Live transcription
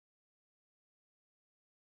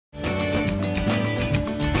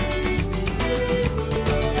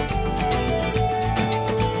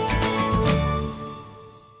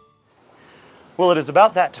Well, it is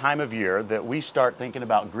about that time of year that we start thinking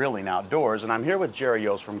about grilling outdoors, and I'm here with Jerry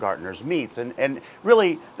Yost from Gartner's Meats, and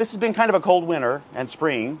really, this has been kind of a cold winter and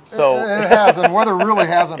spring, so... It has, and weather really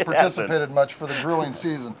hasn't participated much for the grilling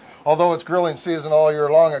season. Although it's grilling season all year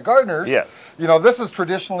long at Gartner's, yes, you know, this is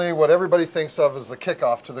traditionally what everybody thinks of as the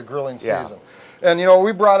kickoff to the grilling Yeah. season. And you know, what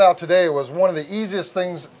we brought out today was one of the easiest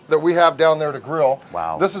things that we have down there to grill.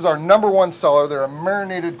 Wow. This is our #1 seller. They're a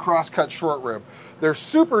marinated cross-cut short rib. They're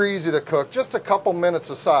super easy to cook, just a couple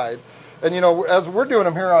minutes aside. And you know, as we're doing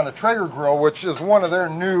them here on a Traeger grill, which is one of their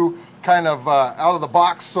new kind of out of the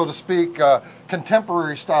box, so to speak,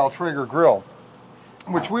 contemporary style Traeger grill,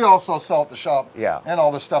 which we also sell at the shop, Yeah. and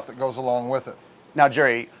all the stuff that goes along with it. Now,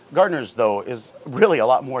 Jerry, Gartner's, though, is really a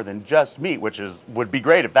lot more than just meat, which would be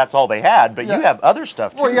great if that's all they had, but Yeah. you have other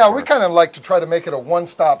stuff, too. Well, yeah, we kind of like to try to make it a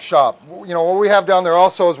one-stop shop. You know, what we have down there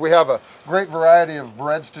also is we have a great variety of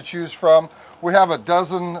breads to choose from. We have a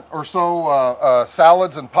dozen or so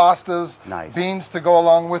salads and pastas, Nice. beans to go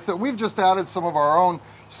along with it. We've just added some of our own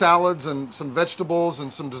salads and some vegetables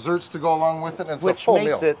and some desserts to go along with it, and it's Which a full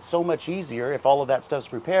makes meal. it so much easier if all of that stuff's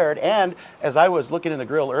prepared. And as I was looking in the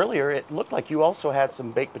grill earlier, it looked like you also had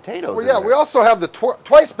some baked potatoes. Well, in yeah, there. we also have the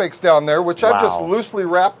twice bakes down there, which I've just Wow. loosely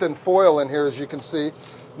wrapped in foil in here, as you can see.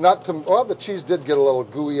 Not to, well, the cheese did get a little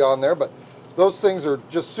gooey on there, but those things are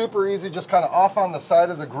just super easy, just kind of off on the side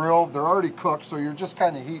of the grill. They're already cooked, so you're just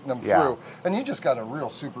kind of heating them Yeah. through. And you just got a real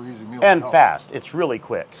super easy meal. And to go. fast. It's really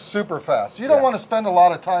quick. Super fast. You don't Yeah. want to spend a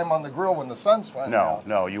lot of time on the grill when the sun's shining out.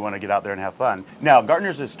 No, you want to get out there and have fun. Now,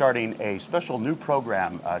 Gartner's is starting a special new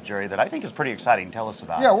program, Jerry, that I think is pretty exciting. Tell us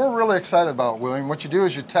about it. Yeah, we're really excited about it, William. What you do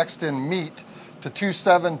is you text in MEAT to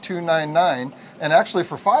 27299, and actually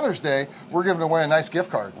for Father's Day, we're giving away a nice gift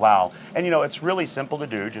card. Wow. And you know, it's really simple to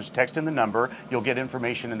do. Just text in the number. You'll get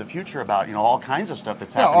information in the future about, you know, all kinds of stuff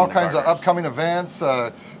that's Yeah, happening. all in kinds of Gartner's. upcoming events,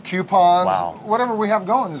 coupons, Wow. whatever we have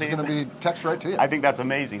going is See, going to be text right to you. I think that's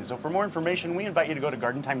amazing. So for more information, we invite you to go to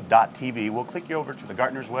GardenTime.tv. We'll click you over to the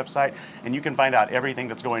Gartner's website, and you can find out everything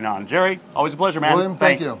that's going on. Jerry, always a pleasure, man. William,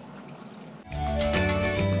 thank Thanks. you.